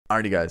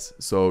Alrighty guys,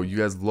 so you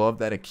guys love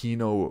that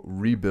Aquino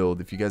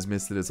rebuild. If you guys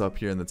missed it, it's up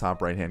here in the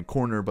top right hand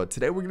corner. But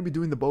today we're going to be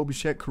doing the Bo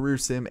Bichette career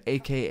sim,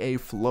 aka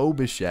Flow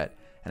Bichette.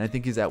 And I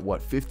think he's at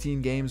what,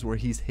 15 games where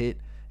he's hit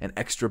an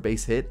extra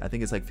base hit. I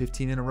think it's like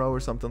 15 in a row or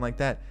something like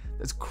that.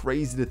 That's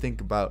crazy to think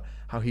about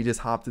how he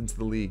just hopped into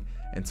the league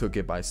and took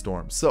it by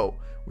storm. So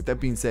with that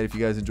being said, if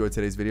you guys enjoyed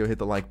today's video, hit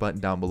the like button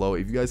down below.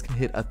 If you guys can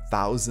hit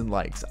 1,000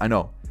 likes, I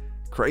know,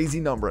 crazy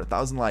number,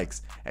 1,000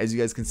 likes. As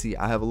you guys can see,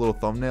 I have a little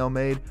thumbnail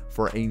made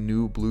for a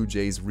new Blue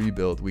Jays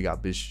rebuild. We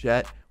got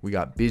Bichette, we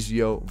got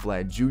Biggio,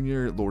 Vlad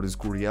Jr., Lourdes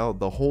Gurriel,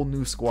 the whole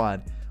new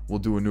squad. We'll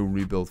do a new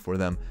rebuild for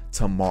them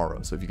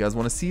tomorrow. So if you guys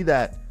want to see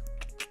that,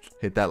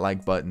 hit that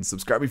like button,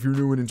 subscribe if you're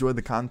new and enjoy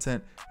the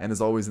content, and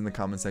as always in the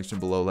comment section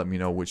below, let me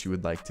know what you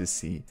would like to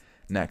see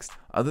next.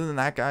 Other than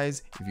that,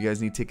 guys, if you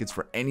guys need tickets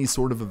for any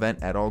sort of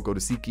event at all, go to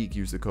SeatGeek,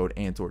 use the code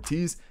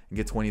TheAntOrtiz, and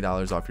get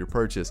 $20 off your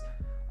purchase.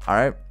 All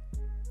right,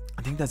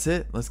 I think that's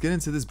it. Let's get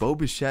into this Bo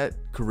Bichette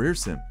career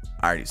sim.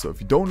 Alrighty, so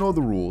if you don't know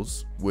the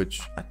rules,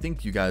 which I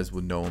think you guys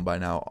would know them by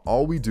now,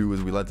 all we do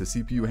is we let the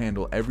CPU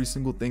handle every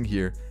single thing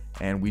here,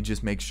 and we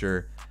just make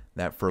sure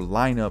that for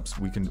lineups,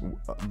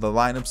 the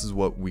lineups is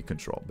what we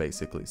control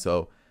basically.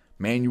 So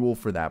manual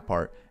for that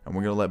part, and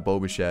we're gonna let Bo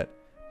Bichette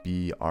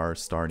be our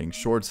starting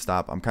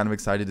shortstop. I'm kind of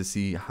excited to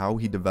see how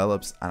he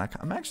develops, and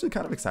I'm actually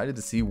kind of excited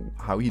to see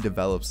how he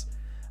develops,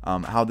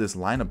 how this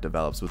lineup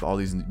develops with all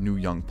these new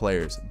young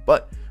players.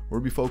 But we'll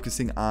be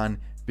focusing on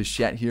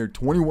Bichette here,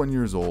 21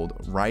 years old,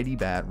 righty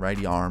bat,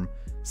 righty arm,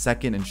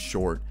 second and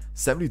short,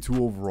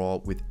 72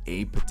 overall with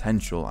a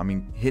potential. I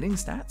mean, hitting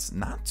stats,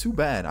 not too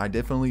bad. I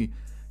definitely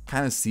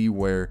kind of see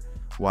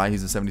why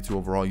he's a 72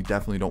 overall. You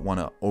definitely don't want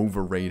to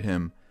overrate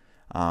him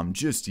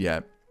just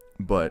yet,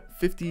 but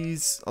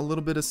 50s, a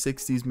little bit of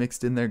 60s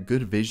mixed in there.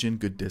 Good vision,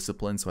 good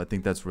discipline, so I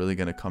think that's really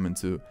going to come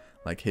into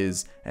like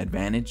his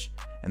advantage.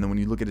 And then when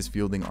you look at his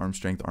fielding, arm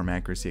strength, arm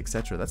accuracy,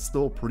 etc., that's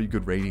still a pretty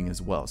good rating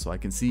as well. So I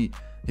can see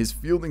his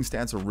fielding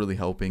stats are really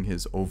helping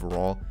his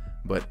overall,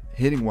 but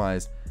hitting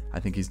wise, I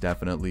think he's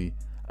definitely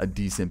a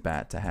decent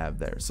bat to have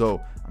there.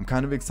 So I'm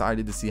kind of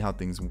excited to see how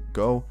things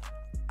go.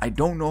 I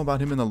don't know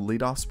about him in the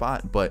leadoff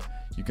spot, but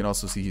you can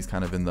also see he's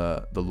kind of in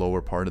the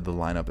lower part of the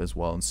lineup as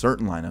well in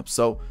certain lineups.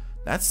 So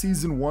that's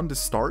season 1 to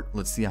start.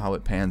 Let's see how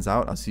it pans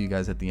out. I'll see you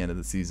guys at the end of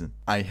the season.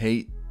 I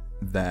hate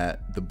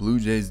that the Blue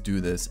Jays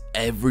do this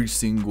every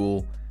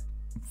single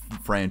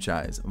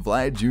franchise.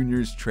 Vlad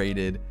Jr. is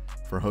traded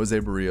for Jose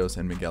Barrios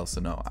and Miguel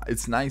Sano.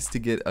 It's nice to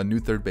get a new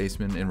third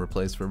baseman in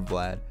replace for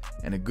Vlad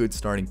and a good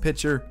starting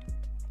pitcher,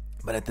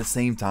 but at the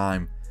same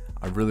time,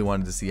 I really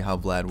wanted to see how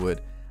Vlad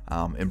would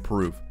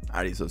improve.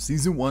 Alrighty, so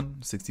season 1,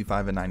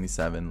 65 and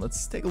 97.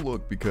 Let's take a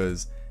look,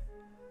 because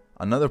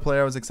another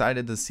player I was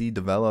excited to see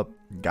develop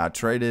got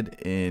traded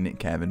in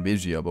Cavan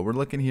Biggio, but we're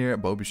looking here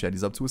at Bo Bichette.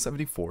 He's up to a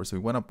 74, so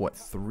he went up, what,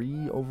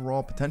 3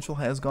 overall. Potential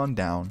has gone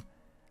down,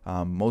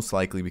 most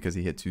likely because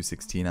he hit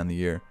 216 on the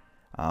year.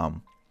 A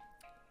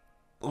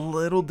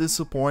little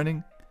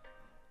disappointing,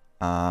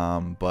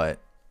 but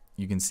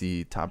you can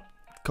see top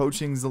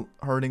coaching's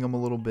hurting him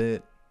a little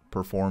bit,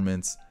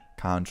 performance,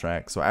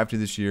 contract. So after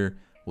this year,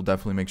 we'll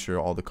definitely make sure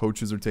all the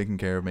coaches are taken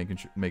care of,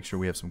 make sure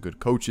we have some good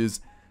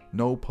coaches.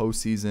 No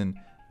postseason,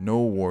 no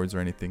awards or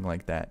anything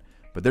like that.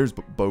 But there's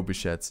Bo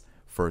Bichette's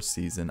first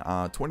season.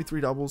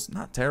 23 doubles,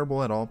 not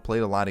terrible at all.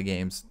 Played a lot of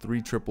games,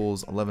 3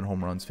 triples, 11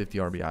 home runs, 50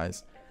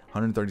 RBIs,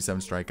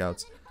 137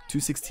 strikeouts,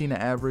 216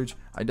 average.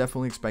 I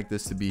definitely expect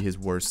this to be his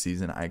worst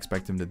season. I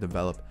expect him to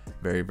develop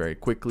very, very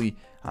quickly.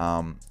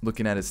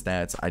 Looking at his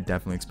stats, I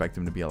definitely expect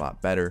him to be a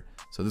lot better.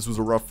 So this was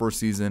a rough first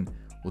season.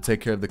 We'll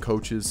take care of the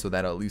coaches, so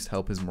that'll at least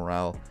help his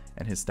morale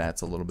and his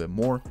stats a little bit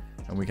more,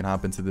 and we can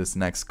hop into this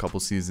next couple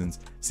seasons,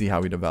 see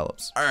how he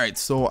develops. All right,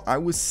 so I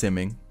was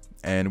simming,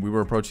 and we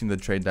were approaching the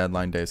trade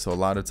deadline day, so a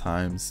lot of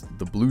times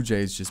the Blue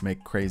Jays just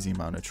make crazy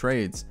amount of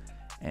trades,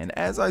 and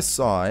as I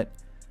saw it,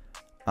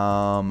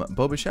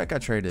 Bo Bichette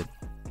got traded,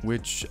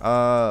 which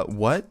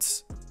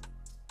what?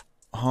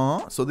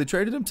 Huh? So they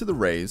traded him to the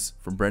Rays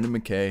for Brendan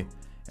McKay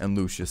and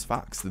Lucius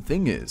Fox. The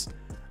thing is,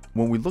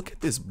 when we look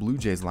at this Blue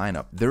Jays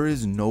lineup, there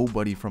is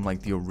nobody from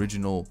like the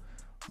original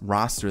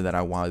roster that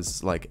I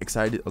was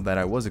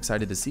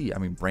excited to see. I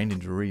mean, Brandon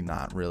Drury,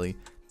 not really.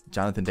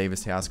 Jonathan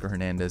Davis, Teoscar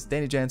Hernandez,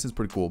 Danny Jansen's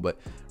pretty cool, but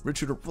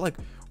Richard, like,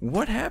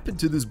 what happened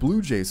to this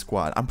Blue Jays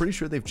squad? I'm pretty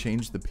sure they've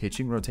changed the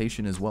pitching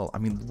rotation as well. I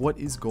mean, what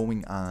is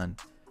going on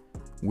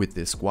with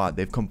this squad?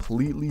 They've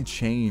completely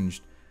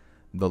changed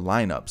the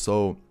lineup.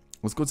 So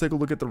let's go take a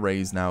look at the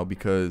Rays now,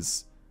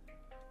 because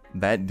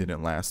that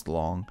didn't last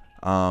long.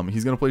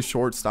 He's going to play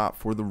shortstop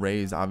for the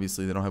Rays.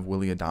 Obviously, they don't have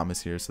Willy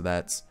Adames here, so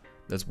that's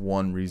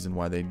one reason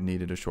why they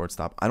needed a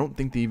shortstop. I don't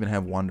think they even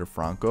have Wander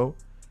Franco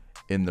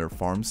in their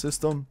farm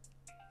system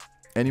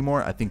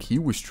anymore. I think he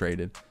was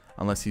traded,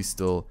 unless he's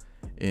still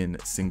in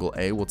single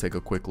A. We'll take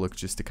a quick look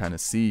just to kind of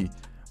see,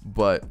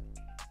 but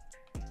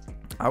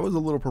I was a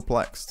little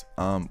perplexed.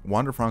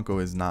 Wander Franco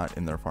is not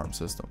in their farm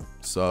system,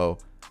 so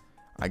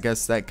I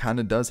guess that kind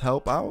of does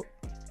help out.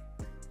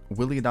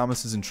 Willy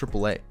Adames is in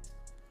AAA.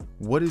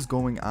 What is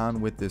going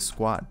on with this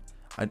squad?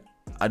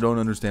 I don't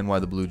understand why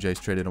the Blue Jays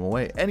traded him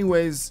away.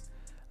 Anyways,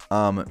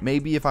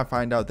 maybe if I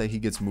find out that he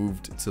gets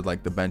moved to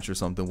like the bench or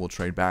something, we'll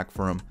trade back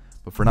for him.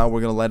 But for now,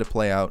 we're going to let it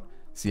play out,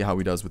 see how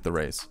he does with the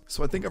Rays.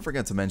 So I think I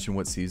forgot to mention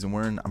what season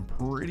we're in. I'm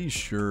pretty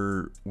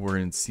sure we're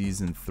in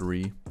season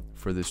 3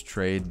 for this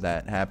trade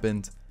that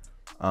happened.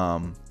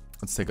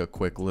 Let's take a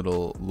quick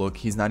little look.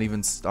 He's not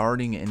even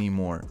starting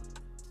anymore.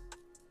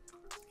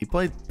 He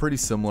played pretty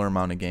similar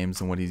amount of games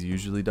than what he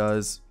usually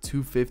does,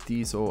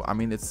 250. So I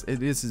mean, it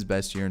is his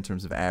best year in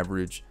terms of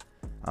average,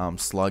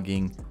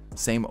 slugging,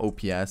 same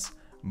OPS,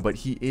 but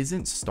he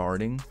isn't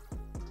starting.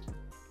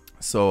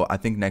 So I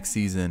think next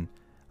season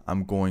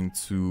I'm going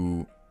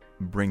to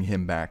bring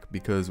him back,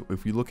 because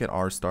if you look at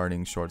our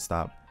starting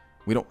shortstop,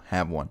 we don't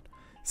have one.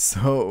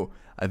 So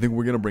I think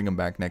we're gonna bring him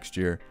back next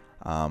year,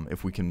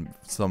 if we can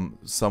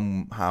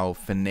somehow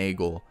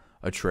finagle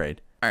a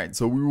trade. All right,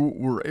 so we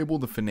were able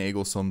to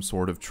finagle some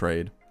sort of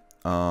trade.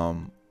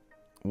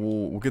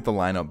 We'll get the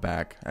lineup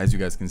back. As you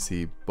guys can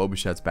see,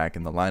 Bichette's back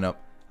in the lineup.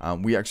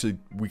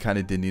 We kind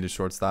of did need a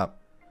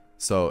shortstop,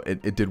 so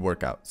it did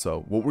work out.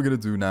 So what we're gonna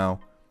do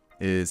now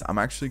is I'm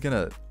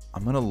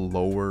gonna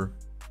lower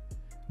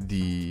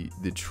the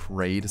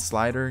trade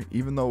slider,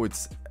 even though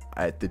it's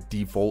at the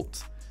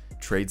default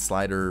trade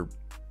slider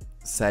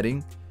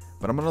setting.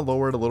 But I'm going to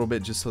lower it a little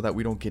bit just so that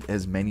we don't get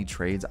as many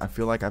trades. I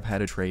feel like I've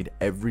had a trade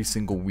every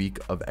single week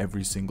of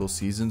every single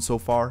season so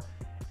far.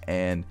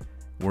 And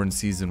we're in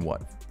season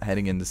what?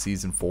 Heading into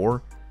season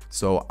 4.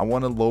 So I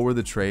want to lower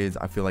the trades.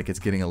 I feel like it's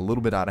getting a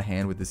little bit out of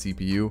hand with the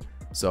CPU.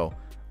 So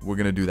we're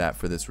going to do that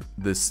for this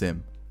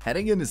sim.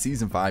 Heading into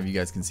season 5, you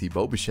guys can see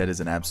Bichette is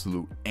an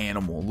absolute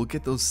animal. Look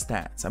at those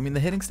stats. I mean, the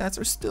hitting stats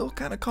are still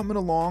kind of coming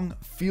along.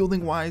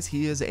 Fielding wise,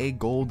 he is a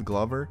Gold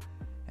Glover.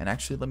 And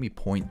actually, let me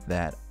point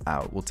that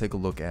out. We'll take a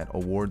look at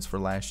awards for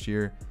last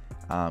year.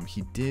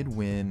 He did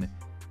win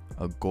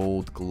a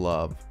Gold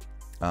Glove.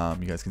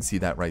 You guys can see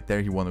that right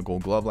there. He won the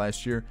Gold Glove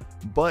last year.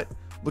 But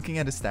looking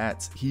at his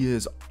stats, he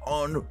is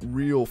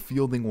unreal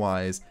fielding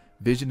wise.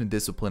 Vision and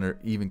discipline are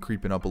even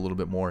creeping up a little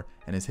bit more,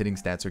 and his hitting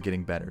stats are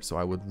getting better. So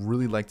I would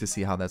really like to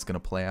see how that's going to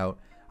play out.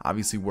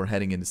 Obviously, we're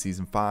heading into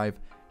season 5.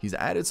 He's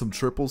added some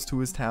triples to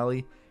his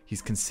tally.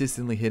 He's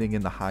consistently hitting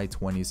in the high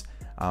 20s.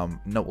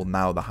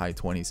 Now the high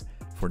 20s.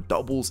 For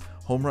doubles,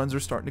 home runs are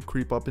starting to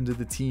creep up into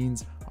the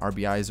teens.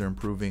 RBIs are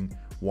improving.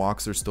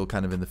 Walks are still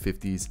kind of in the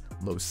 50s,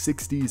 low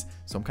 60s.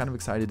 So I'm kind of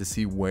excited to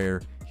see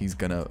where he's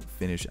going to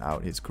finish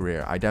out his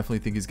career. I definitely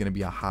think he's going to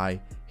be a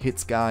high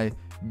hits guy,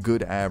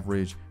 good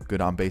average,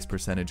 good on base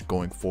percentage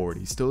going forward.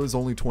 He still is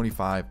only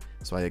 25,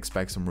 so I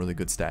expect some really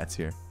good stats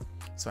here.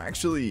 So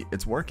actually,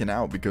 it's working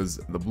out because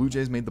the Blue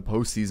Jays made the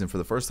postseason for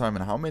the first time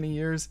in how many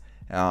years?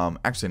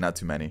 Actually, not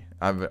too many.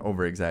 I've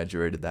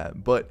over-exaggerated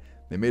that, but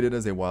they made it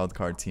as a wild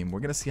card team.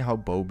 We're going to see how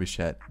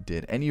Bichette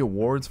did. Any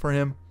awards for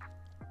him?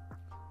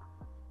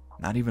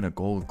 Not even a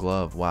Gold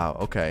Glove. Wow,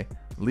 okay.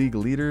 League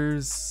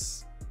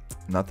leaders,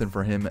 nothing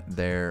for him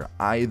there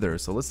either.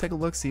 So let's take a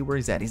look, see where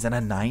he's at. He's at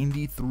a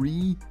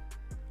 93.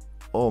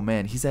 Oh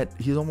man, he's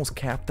almost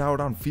capped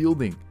out on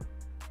fielding.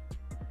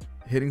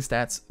 Hitting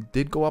stats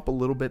did go up a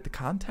little bit. The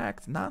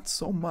contact, not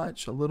so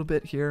much. A little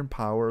bit here in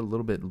power, a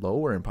little bit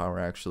lower in power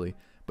actually.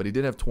 But he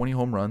did have 20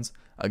 home runs,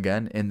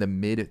 again in the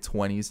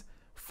mid-20s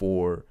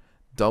for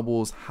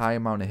doubles, high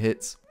amount of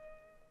hits.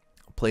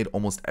 Played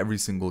almost every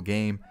single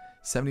game.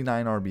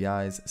 79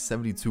 RBIs,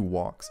 72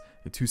 walks,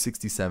 a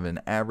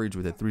 267 average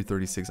with a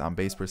 336 on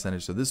base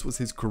percentage. So this was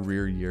his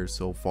career year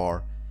so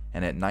far.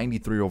 And at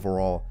 93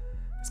 overall,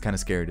 it's kind of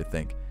scary to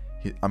think.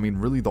 I mean,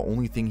 really the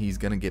only thing he's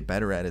going to get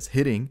better at is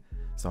hitting.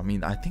 So, I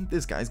mean, I think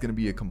this guy's going to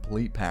be a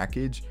complete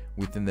package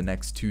within the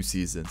next 2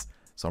 seasons.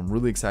 So I'm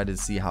really excited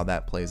to see how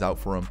that plays out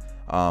for him.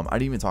 I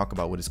didn't even talk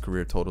about what his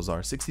career totals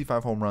are.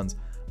 65 home runs.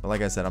 But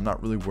like I said, I'm not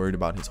really worried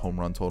about his home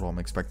run total. I'm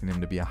expecting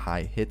him to be a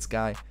high hits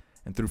guy.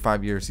 And through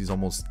 5 years, he's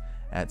almost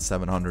at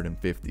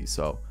 750.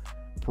 So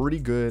pretty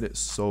good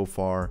so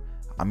far.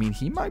 I mean,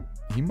 he might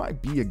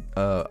be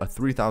a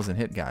 3,000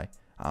 hit guy.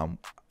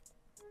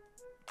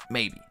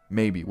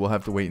 Maybe. We'll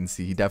have to wait and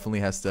see. He definitely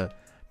has to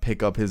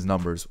pick up his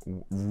numbers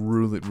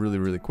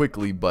really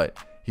quickly, but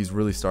he's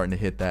really starting to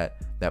hit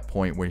that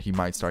point where he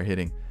might start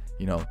hitting,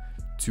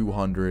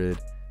 200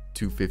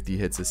 250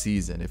 hits a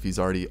season if he's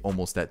already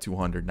almost at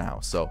 200 now.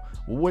 So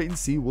we'll wait and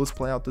see. Let's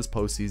play out this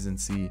postseason,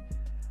 see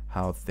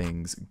how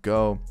things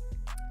go.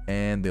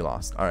 And they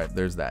lost. All right,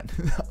 there's that.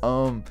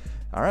 All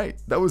right,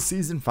 that was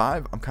season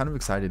 5. I'm kind of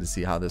excited to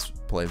see how this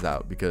plays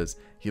out because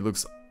he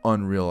looks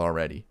unreal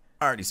already.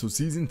 Alrighty, so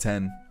season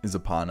 10 is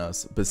upon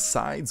us.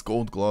 Besides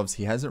Gold Gloves,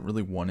 he hasn't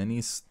really won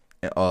any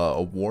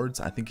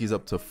awards. I think he's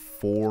up to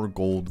 4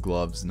 Gold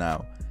Gloves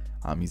now.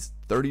 He's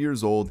 30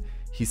 years old.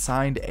 He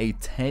signed a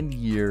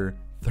 10-year,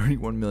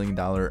 $31 million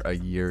a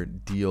year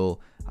deal.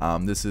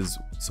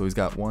 So he's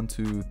got 1,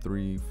 2,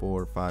 3,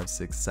 4, 5,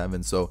 6,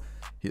 7. So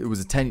it was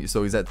a 10.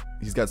 So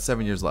he's got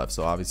 7 years left.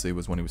 So obviously it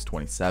was when he was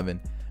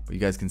 27. But you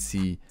guys can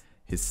see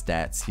his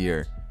stats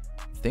here.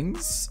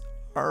 Things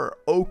are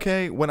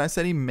okay. When I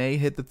said he may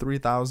hit the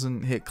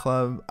 3,000 hit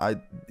club,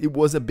 it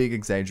was a big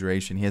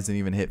exaggeration. He hasn't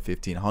even hit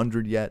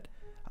 1,500 yet.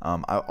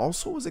 I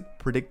also was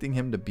predicting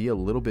him to be a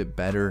little bit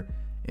better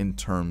in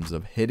terms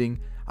of hitting.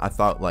 I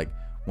thought like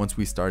once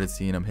we started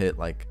seeing him hit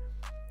like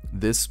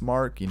this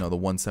mark, the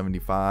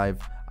 175,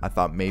 I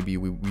thought maybe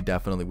we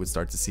definitely would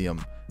start to see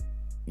him,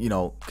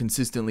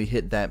 consistently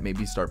hit that,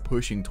 maybe start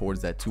pushing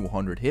towards that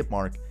 200 hit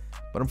mark.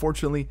 But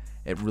unfortunately,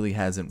 it really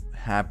hasn't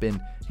happened.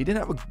 He did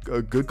have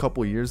a good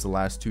couple of years, the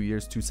last 2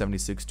 years,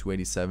 276,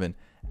 287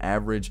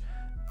 average.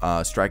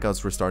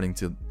 Strikeouts were starting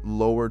to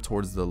lower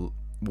towards the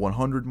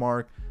 100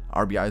 mark.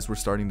 RBIs were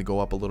starting to go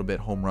up a little bit.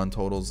 Home run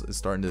totals is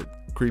starting to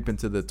creep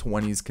into the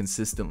 20s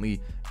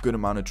consistently. Good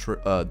amount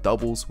of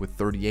doubles with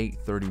 38,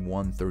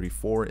 31,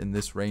 34 in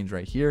this range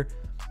right here,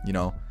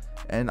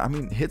 And I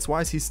mean, hits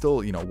wise, he's still,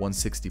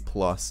 160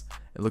 plus.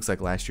 It looks like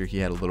last year he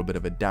had a little bit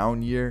of a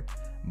down year,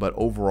 but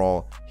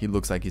overall, he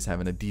looks like he's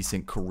having a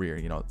decent career,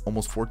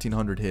 almost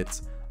 1,400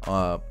 hits,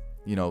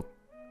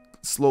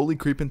 slowly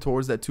creeping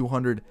towards that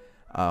 200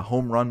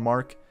 home run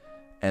mark.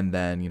 And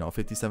then,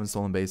 57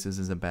 stolen bases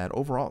isn't bad.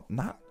 Overall,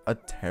 not a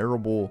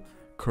terrible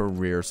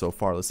career so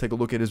far. Let's take a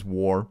look at his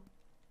WAR.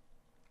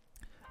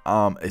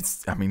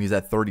 He's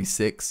at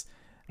 36.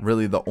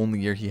 Really, the only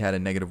year he had a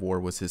negative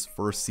WAR was his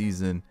first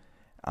season.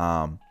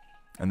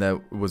 And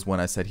that was when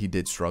I said he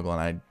did struggle,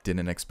 and I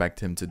didn't expect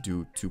him to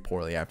do too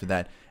poorly after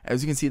that.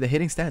 As you can see, the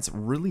hitting stats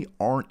really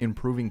aren't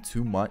improving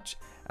too much.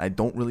 I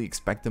don't really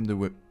expect them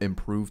to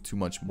improve too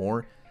much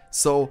more.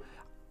 So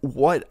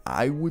what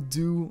I would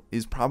do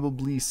is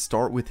probably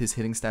start with his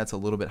hitting stats a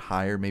little bit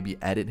higher, maybe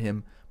edit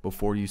him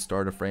before you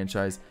start a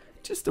franchise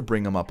just to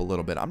bring him up a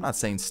little bit. I'm not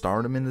saying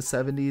start him in the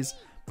 70s,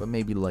 but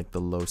maybe like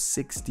the low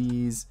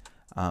 60s,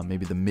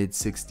 maybe the mid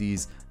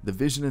 60s. The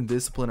vision and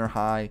discipline are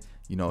high.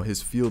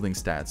 His fielding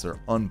stats are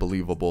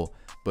unbelievable,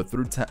 but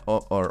through 10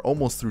 or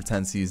almost through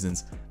 10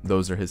 seasons,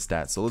 those are his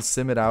stats. So let's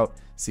sim it out,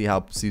 see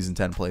how season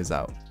 10 plays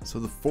out. So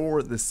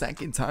for the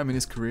second time in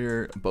his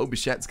career, Bo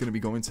Bichette's going to be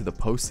going to the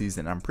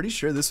postseason. I'm pretty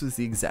sure this was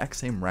the exact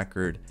same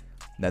record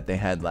that they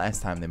had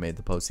last time they made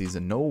the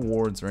postseason. No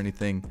awards or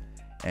anything.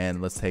 And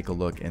let's take a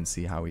look and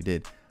see how he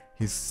did.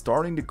 He's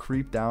starting to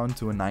creep down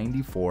to a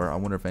 94. I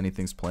wonder if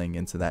anything's playing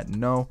into that.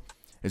 No.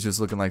 It's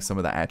just looking like some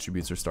of the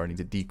attributes are starting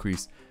to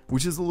decrease,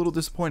 which is a little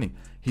disappointing.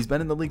 He's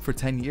been in the league for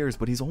 10 years,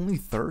 but he's only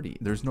 30.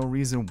 There's no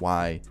reason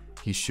why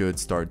he should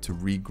start to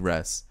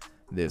regress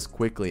this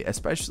quickly,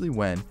 especially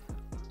when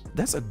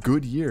that's a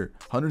good year.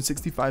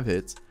 165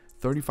 hits,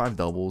 35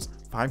 doubles,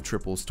 5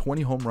 triples,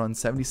 20 home runs,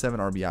 77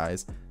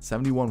 RBIs,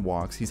 71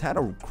 walks. He's had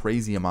a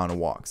crazy amount of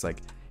walks. Like,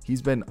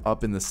 he's been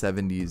up in the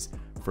 70s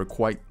for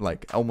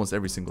almost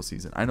every single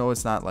season. I know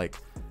it's not like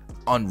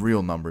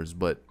unreal numbers,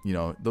 but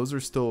those are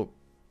still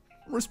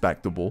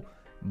respectable.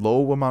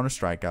 Low amount of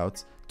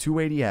strikeouts,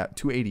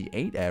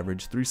 288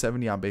 average,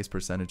 370 on base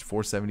percentage,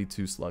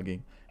 472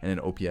 slugging, and an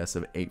OPS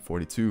of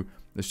 842.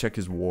 Let's check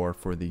his WAR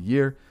for the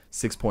year,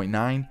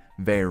 6.9.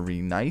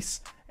 Very nice.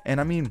 And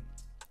I mean,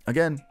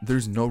 again,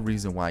 there's no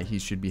reason why he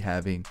should be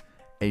having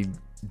a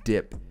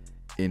dip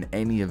in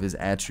any of his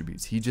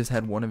attributes. He just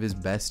had one of his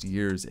best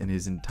years in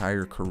his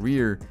entire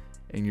career,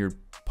 and you're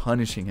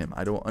punishing him.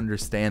 I don't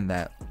understand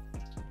that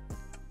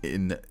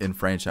in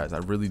franchise. I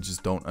really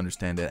just don't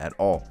understand it at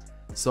all.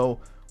 So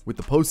with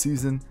the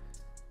postseason,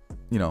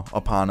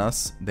 upon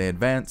us, they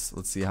advance.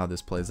 Let's see how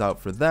this plays out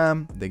for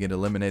them. They get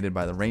eliminated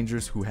by the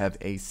Rangers, who have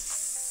a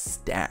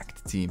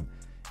stacked team.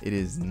 It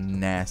is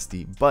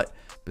nasty. But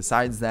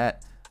besides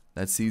that,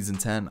 that's season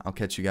 10. I'll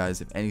catch you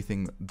guys if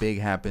anything big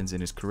happens in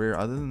his career.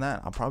 Other than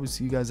that, I'll probably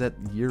see you guys at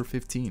year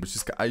 15.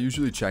 I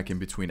usually check in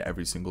between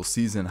every single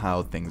season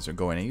how things are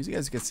going. And as you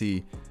guys can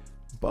see,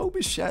 Bo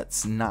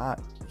Bichette's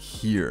not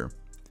here.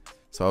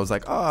 So I was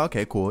like, oh,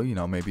 okay, cool.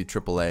 Maybe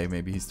AAA,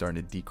 maybe he's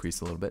starting to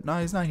decrease a little bit. No,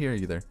 he's not here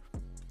either.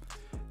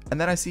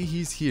 And then I see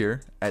he's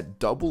here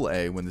at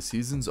AA when the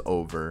season's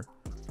over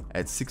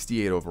at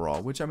 68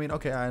 overall, which, I mean,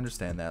 okay, I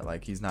understand that.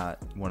 Like, he's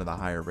not one of the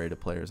higher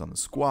rated players on the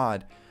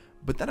squad.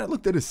 But then I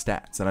looked at his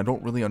stats, and I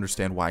don't really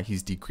understand why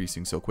he's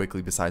decreasing so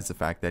quickly, besides the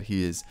fact that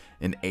he is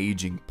an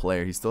aging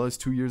player. He still has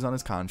 2 years on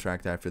his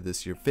contract after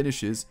this year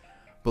finishes.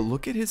 But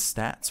look at his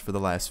stats for the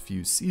last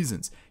few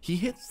seasons. He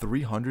hit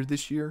 300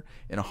 this year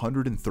in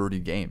 130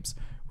 games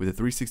with a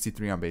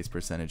 363 on base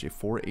percentage, a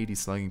 480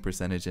 slugging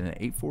percentage, and an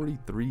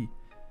 843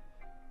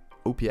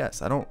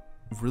 OPS. I don't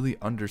really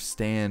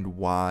understand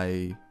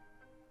why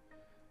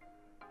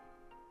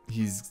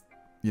he's,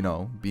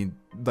 being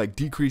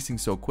decreasing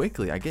so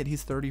quickly. I get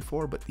he's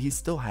 34, but he's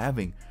still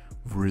having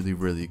really,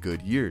 really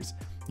good years.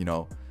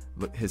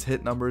 Look, his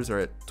hit numbers are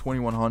at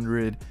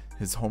 2,100.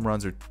 His home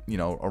runs are,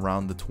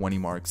 around the 20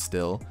 mark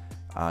still.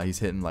 He's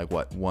hitting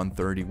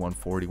 130,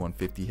 140,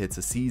 150 hits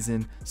a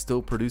season,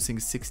 still producing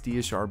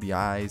 60-ish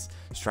RBIs.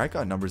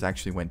 Strikeout numbers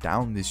actually went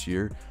down this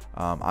year.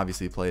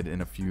 Obviously played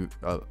in a few,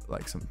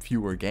 some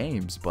fewer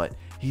games, but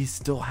he's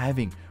still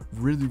having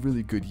really,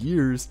 really good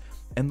years.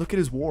 And look at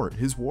his WAR.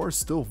 His WAR is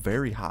still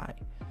very high.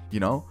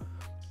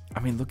 I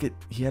mean,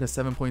 he had a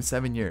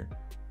 7.7 year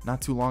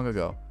not too long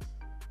ago.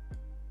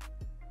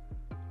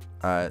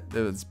 It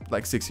was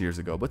 6 years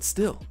ago, but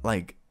still,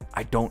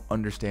 I don't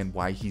understand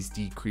why he's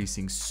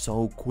decreasing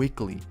so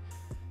quickly.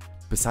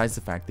 besides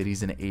the fact that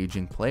he's an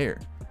aging player.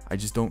 I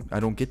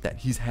don't get that.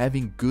 He's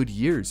having good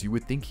years. You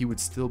would think he would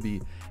still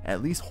be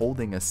at least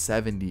holding a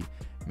 70,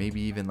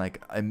 maybe even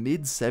like a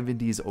mid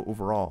 70s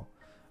overall,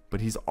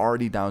 but he's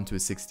already down to a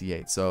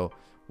 68. So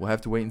we'll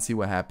have to wait and see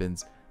what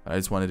happens. But I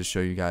just wanted to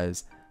show you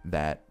guys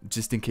that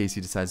just in case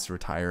he decides to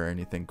retire or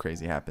anything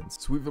crazy happens.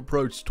 So we've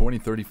approached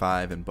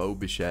 2035 and Bo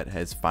Bichette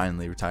has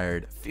finally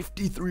retired.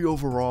 53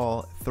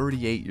 overall,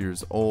 38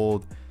 years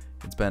old.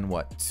 It's been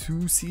what,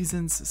 2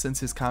 seasons since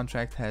his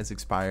contract has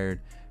expired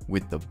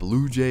with the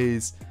Blue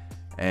Jays.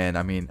 And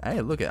I mean, hey,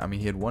 look at, I mean,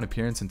 he had 1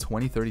 appearance in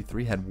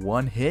 2033, had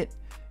 1 hit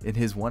in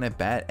his 1 at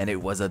bat, and it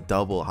was a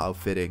double. How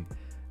fitting.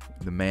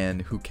 The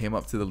man who came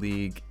up to the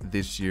league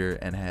this year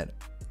and had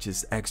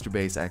just extra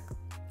base hit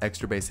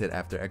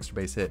after extra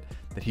base hit,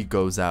 that he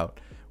goes out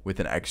with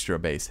an extra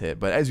base hit.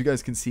 But as you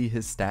guys can see,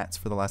 his stats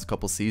for the last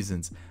couple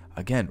seasons,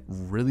 again,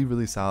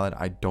 really solid.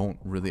 I don't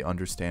really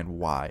understand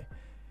why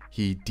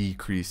he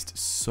decreased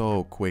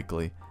so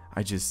quickly.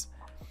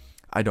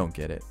 I don't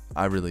get it.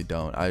 I really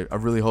don't. I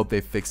really hope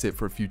they fix it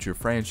for future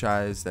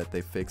franchise, that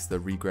they fix the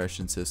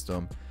regression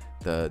system,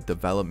 the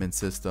development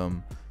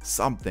system,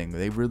 something.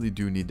 They really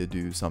do need to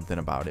do something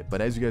about it. But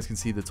as you guys can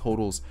see, the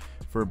totals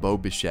for Bo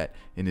Bichette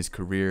in his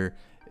career,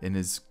 I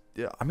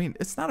mean,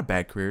 it's not a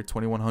bad career.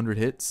 2,100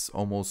 hits,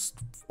 almost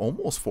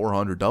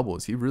 400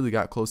 doubles. He really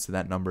got close to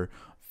that number.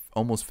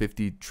 Almost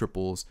 50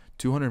 triples,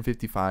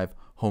 255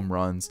 home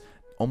runs,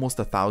 almost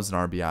 1,000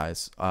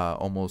 RBIs,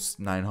 almost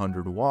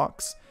 900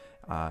 walks.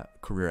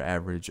 Career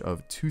average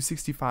of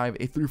 265,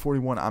 a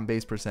 341 on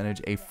base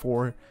percentage, a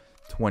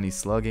 420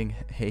 slugging,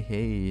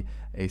 a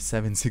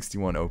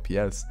 761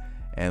 OPS,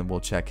 and we'll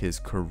check his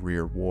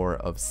career WAR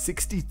of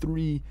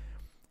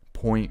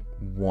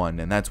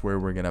 63.1, and that's where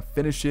we're gonna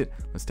finish it.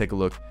 Let's take a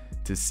look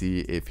to see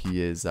if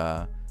he is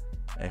a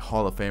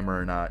Hall of Famer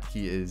or not.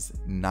 He is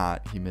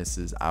not. He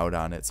misses out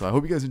on it. So I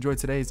hope you guys enjoyed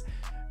today's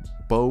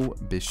Bo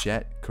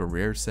Bichette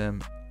career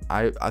sim.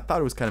 I thought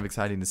it was kind of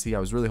exciting to see. I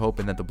was really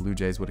hoping that the Blue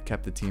Jays would have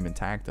kept the team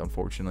intact.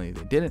 Unfortunately,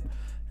 they didn't.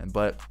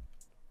 But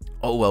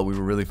oh well, we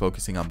were really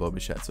focusing on Bo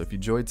Bichette. So if you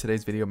enjoyed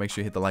today's video, make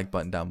sure you hit the like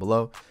button down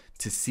below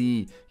to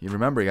see. You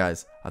remember,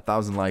 guys,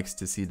 1,000 likes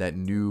to see that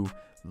new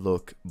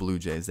look Blue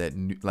Jays, that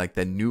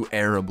new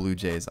era Blue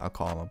Jays, I'll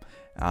call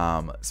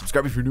them.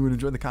 Subscribe if you're new and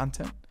enjoy the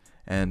content.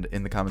 And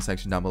in the comment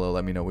section down below,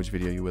 let me know which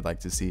video you would like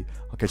to see.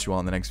 I'll catch you all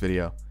in the next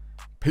video.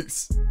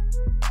 Peace.